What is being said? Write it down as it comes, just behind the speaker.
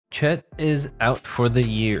Chet is out for the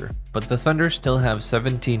year, but the Thunder still have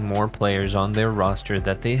 17 more players on their roster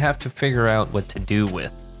that they have to figure out what to do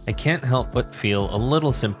with. I can't help but feel a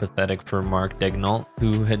little sympathetic for Mark Daigneault,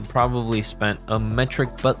 who had probably spent a metric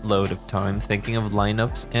buttload of time thinking of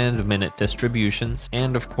lineups and minute distributions,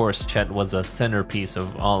 and of course Chet was a centerpiece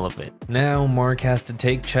of all of it. Now Mark has to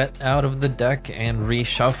take Chet out of the deck and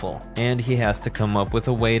reshuffle, and he has to come up with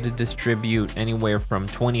a way to distribute anywhere from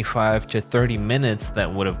 25 to 30 minutes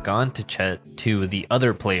that would have gone to Chet to the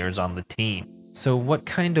other players on the team. So what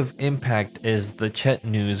kind of impact is the Chet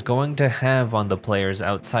news going to have on the players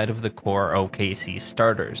outside of the core OKC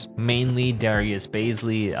starters? Mainly Darius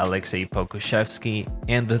Bazley, Aleksej Pokusevski,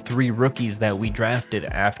 and the 3 rookies that we drafted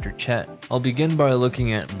after Chet. I'll begin by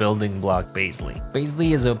looking at building block Bazley.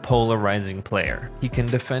 Bazley is a polarizing player. He can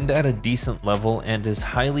defend at a decent level and is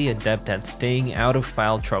highly adept at staying out of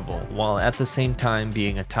foul trouble, while at the same time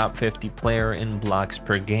being a top 50 player in blocks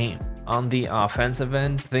per game. On the offensive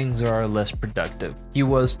end, things are less productive. He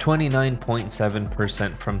was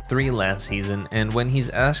 29.7% from 3 last season, and when he's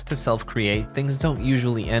asked to self-create, things don't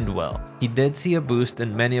usually end well. He did see a boost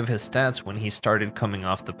in many of his stats when he started coming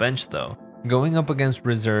off the bench though. Going up against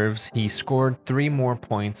reserves, he scored 3 more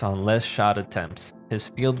points on less shot attempts. His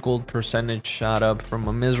field goal percentage shot up from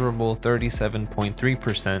a miserable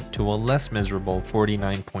 37.3% to a less miserable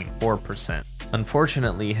 49.4%.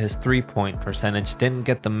 Unfortunately, his 3-point percentage didn't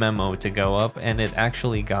get the memo to go up, and it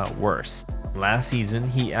actually got worse. Last season,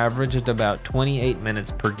 he averaged about 28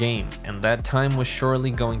 minutes per game, and that time was surely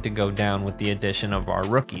going to go down with the addition of our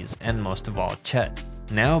rookies, and most of all Chet.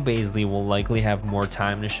 Now Bazley will likely have more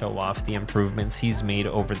time to show off the improvements he's made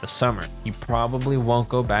over the summer. He probably won't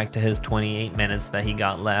go back to his 28 minutes that he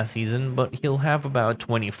got last season, but he'll have about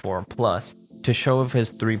 24 plus. To show if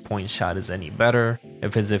his 3-point shot is any better,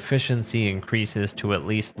 if his efficiency increases to at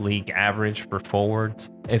least league average for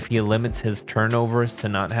forwards, if he limits his turnovers to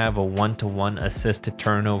not have a 1-to-1 assist to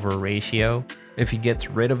turnover ratio, if he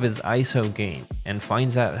gets rid of his ISO game and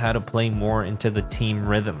finds out how to play more into the team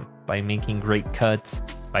rhythm by making great cuts,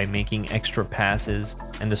 by making extra passes,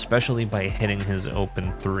 and especially by hitting his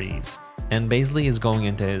open threes. And Bazley is going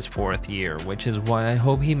into his 4th year, which is why I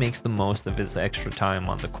hope he makes the most of his extra time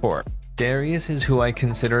on the court. Darius is who I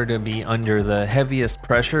consider to be under the heaviest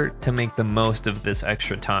pressure to make the most of this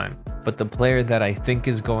extra time, but the player that I think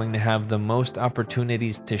is going to have the most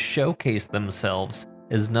opportunities to showcase themselves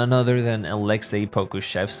is none other than Aleksej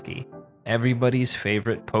Pokusevski, everybody's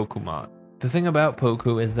favorite Pokemon. The thing about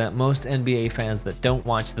Poku is that most NBA fans that don't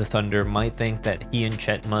watch the Thunder might think that he and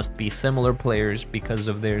Chet must be similar players because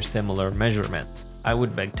of their similar measurements. I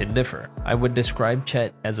would beg to differ. I would describe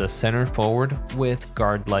Chet as a center forward with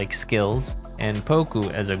guard-like skills, and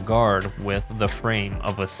Poku as a guard with the frame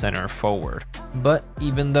of a center forward. But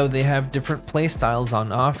even though they have different playstyles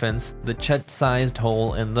on offense, the Chet-sized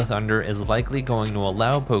hole in the Thunder is likely going to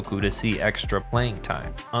allow Poku to see extra playing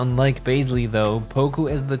time. Unlike Bazley though,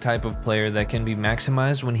 Poku is the type of player that can be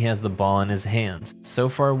maximized when he has the ball in his hands. So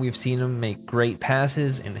far we've seen him make great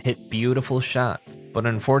passes and hit beautiful shots, but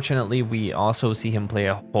unfortunately we also see him play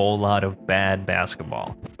a whole lot of bad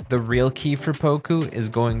basketball. The real key for Poku is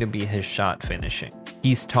going to be his shot finishing.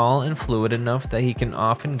 He's tall and fluid enough that he can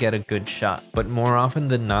often get a good shot, but more often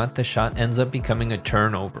than not the shot ends up becoming a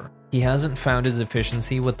turnover. He hasn't found his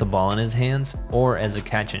efficiency with the ball in his hands or as a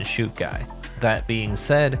catch and shoot guy. That being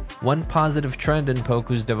said, one positive trend in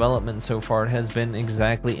Poku's development so far has been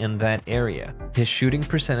exactly in that area. His shooting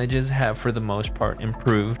percentages have for the most part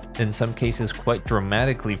improved, in some cases quite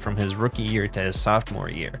dramatically from his rookie year to his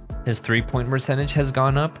sophomore year. His 3-point percentage has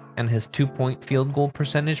gone up, and his 2-point field goal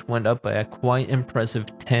percentage went up by a quite impressive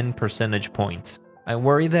 10 percentage points. I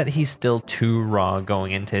worry that he's still too raw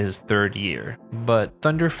going into his 3rd year, but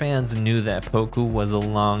Thunder fans knew that Poku was a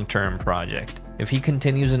long-term project. If he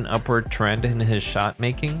continues an upward trend in his shot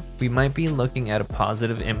making, we might be looking at a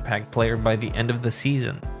positive impact player by the end of the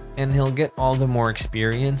season, and he'll get all the more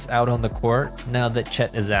experience out on the court now that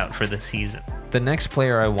Chet is out for the season. The next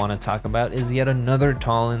player I want to talk about is yet another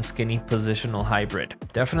tall and skinny positional hybrid.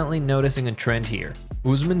 Definitely noticing a trend here.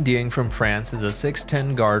 Ousmane Dieng from France is a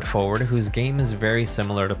 6'10 guard forward whose game is very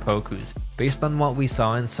similar to Poku's. Based on what we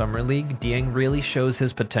saw in Summer League, Dieng really shows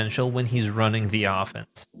his potential when he's running the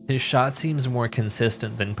offense. His shot seems more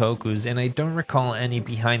consistent than Poku's, and I don't recall any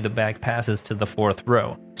behind the back passes to the 4th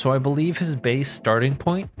row, so I believe his base starting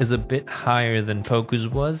point is a bit higher than Poku's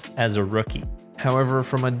was as a rookie. However,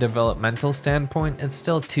 from a developmental standpoint, it's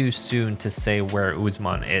still too soon to say where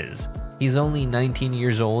Ousmane is. He's only 19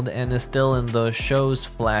 years old and is still in the shows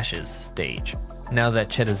flashes stage. Now that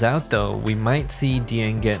Chet is out though, we might see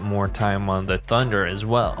Dieng get more time on the Thunder as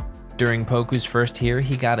well. During Poku's first year,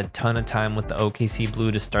 he got a ton of time with the OKC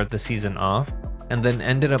Blue to start the season off, and then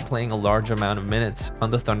ended up playing a large amount of minutes on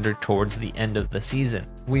the Thunder towards the end of the season.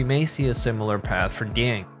 We may see a similar path for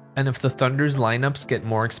Dieng. And if the Thunder's lineups get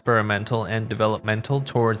more experimental and developmental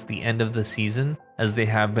towards the end of the season, as they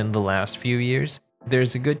have been the last few years,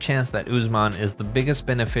 there's a good chance that Usman is the biggest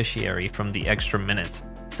beneficiary from the extra minutes,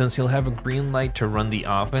 since he'll have a green light to run the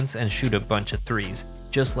offense and shoot a bunch of threes,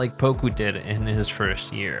 just like Poku did in his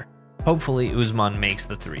first year. Hopefully Usman makes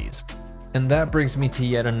the threes. And that brings me to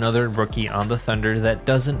yet another rookie on the Thunder that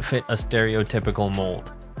doesn't fit a stereotypical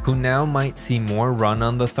mold, who now might see more run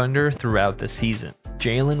on the Thunder throughout the season.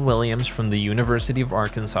 Jalen Williams from the University of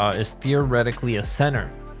Arkansas is theoretically a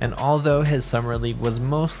center, and although his summer league was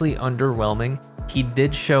mostly underwhelming, he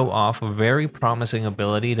did show off a very promising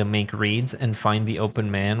ability to make reads and find the open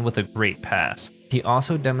man with a great pass. He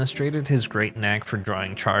also demonstrated his great knack for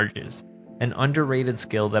drawing charges, an underrated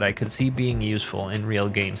skill that I could see being useful in real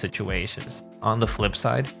game situations. On the flip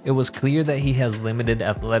side, it was clear that he has limited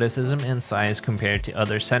athleticism and size compared to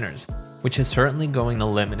other centers, which is certainly going to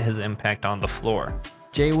limit his impact on the floor.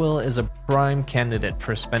 J-Will is a prime candidate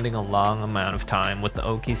for spending a long amount of time with the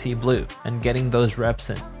OKC Blue and getting those reps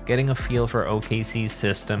in, getting a feel for OKC's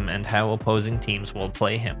system and how opposing teams will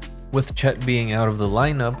play him. With Chet being out of the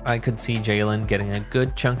lineup, I could see Jalen getting a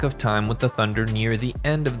good chunk of time with the Thunder near the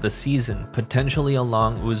end of the season, potentially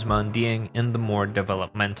along Usman Dieng in the more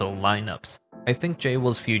developmental lineups. I think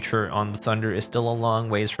J-Will's future on the Thunder is still a long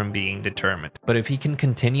ways from being determined, but if he can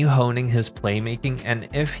continue honing his playmaking and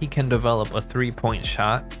if he can develop a three-point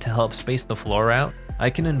shot to help space the floor out, I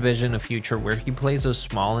can envision a future where he plays a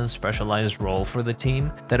small and specialized role for the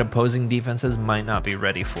team that opposing defenses might not be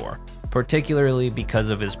ready for, particularly because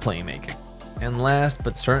of his playmaking. And last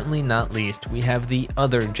but certainly not least, we have the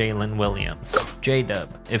other Jalen Williams,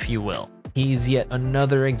 J-Dub, if you will. He's yet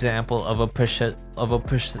another example of a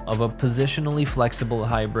positionally flexible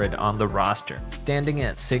hybrid on the roster. Standing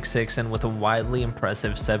at 6'6" and with a widely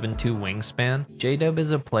impressive 7'2" wingspan, J-Dub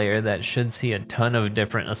is a player that should see a ton of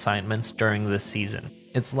different assignments during this season.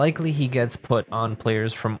 It's likely he gets put on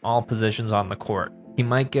players from all positions on the court. He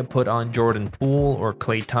might get put on Jordan Poole or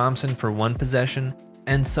Klay Thompson for one possession,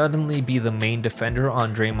 and suddenly be the main defender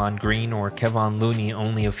on Draymond Green or Kevon Looney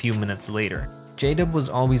only a few minutes later. J-Dub was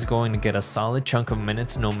always going to get a solid chunk of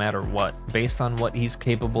minutes no matter what, based on what he's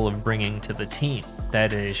capable of bringing to the team.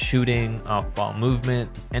 That is shooting, off-ball movement,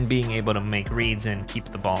 and being able to make reads and keep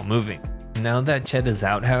the ball moving. Now that Chet is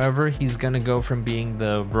out, however, he's going to go from being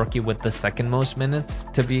the rookie with the second most minutes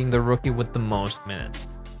to being the rookie with the most minutes.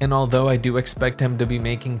 And although I do expect him to be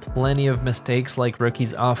making plenty of mistakes like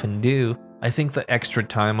rookies often do, I think the extra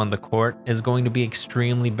time on the court is going to be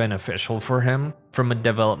extremely beneficial for him from a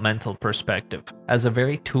developmental perspective. As a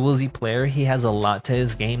very toolsy player, he has a lot to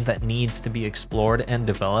his game that needs to be explored and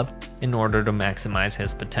developed in order to maximize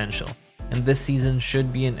his potential. And this season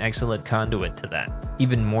should be an excellent conduit to that,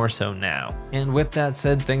 even more so now. And with that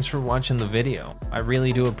said, thanks for watching the video. I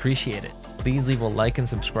really do appreciate it. Please leave a like and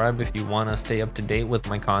subscribe if you want to stay up to date with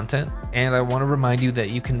my content. And I want to remind you that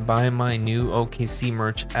you can buy my new OKC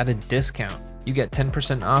merch at a discount. You get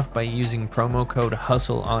 10% off by using promo code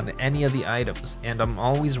HUSTLE on any of the items. And I'm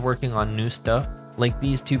always working on new stuff, like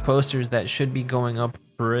these two posters that should be going up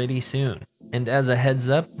pretty soon. And as a heads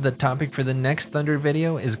up, the topic for the next Thunder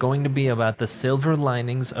video is going to be about the silver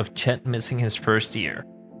linings of Chet missing his first year.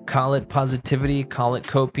 Call it positivity, call it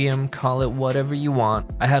copium, call it whatever you want.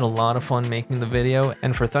 I had a lot of fun making the video,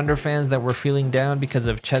 and for Thunder fans that were feeling down because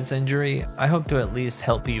of Chet's injury, I hope to at least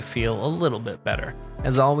help you feel a little bit better.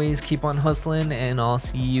 As always, keep on hustling, and I'll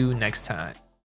see you next time.